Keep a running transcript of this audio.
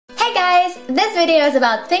guys! This video is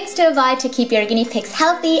about things to avoid to keep your guinea pigs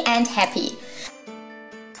healthy and happy.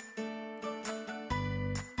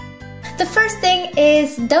 The first thing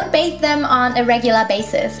is don't bathe them on a regular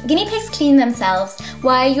basis. Guinea pigs clean themselves.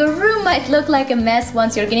 While your room might look like a mess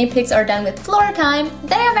once your guinea pigs are done with floor time,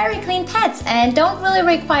 they are very clean pets and don't really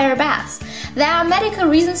require baths. There are medical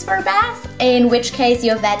reasons for a bath, in which case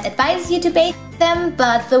your vet advises you to bathe them,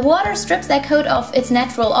 but the water strips their coat of its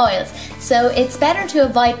natural oils, so it's better to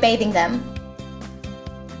avoid bathing them.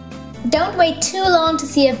 Don't wait too long to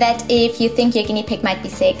see a vet if you think your guinea pig might be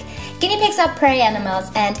sick. Guinea pigs are prey animals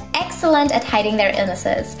and excellent at hiding their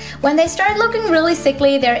illnesses. When they start looking really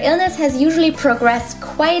sickly, their illness has usually progressed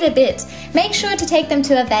quite a bit. Make sure to take them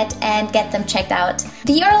to a vet and get them checked out.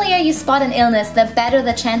 The earlier you spot an illness, the better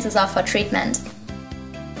the chances are for treatment.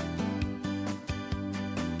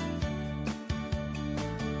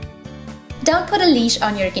 Don't put a leash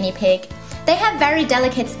on your guinea pig. They have very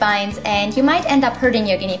delicate spines and you might end up hurting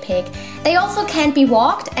your guinea pig. They also can't be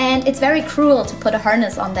walked and it's very cruel to put a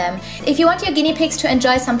harness on them. If you want your guinea pigs to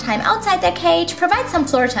enjoy some time outside their cage, provide some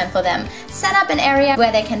floor time for them. Set up an area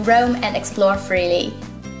where they can roam and explore freely.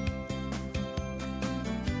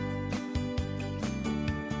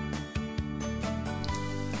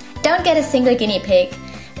 Don't get a single guinea pig.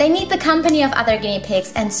 They need the company of other guinea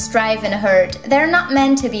pigs and strive in a herd. They're not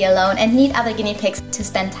meant to be alone and need other guinea pigs to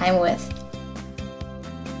spend time with.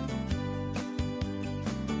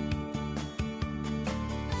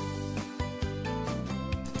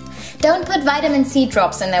 Don't put vitamin C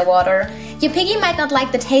drops in their water. Your piggy might not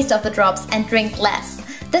like the taste of the drops and drink less.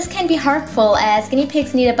 This can be harmful as guinea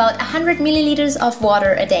pigs need about 100 milliliters of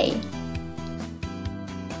water a day.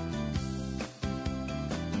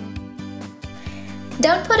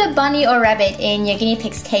 Don't put a bunny or rabbit in your guinea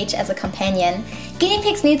pig's cage as a companion. Guinea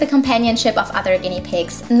pigs need the companionship of other guinea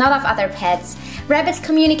pigs, not of other pets. Rabbits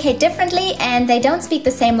communicate differently and they don't speak the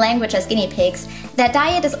same language as guinea pigs. Their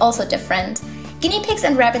diet is also different. Guinea pigs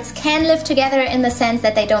and rabbits can live together in the sense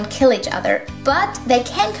that they don't kill each other, but they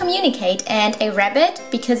can communicate, and a rabbit,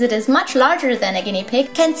 because it is much larger than a guinea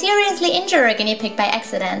pig, can seriously injure a guinea pig by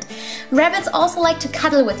accident. Rabbits also like to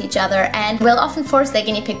cuddle with each other and will often force their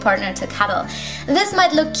guinea pig partner to cuddle. This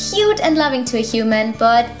might look cute and loving to a human,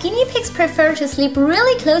 but guinea pigs prefer to sleep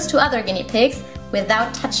really close to other guinea pigs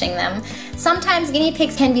without touching them. Sometimes guinea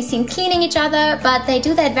pigs can be seen cleaning each other, but they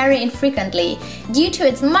do that very infrequently. Due to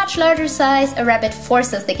its much larger size, a rabbit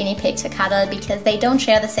forces the guinea pig to cuddle because they don't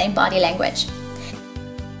share the same body language.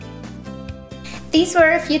 These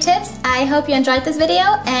were a few tips. I hope you enjoyed this video,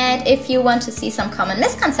 and if you want to see some common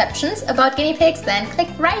misconceptions about guinea pigs, then click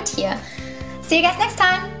right here. See you guys next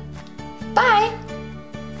time. Bye!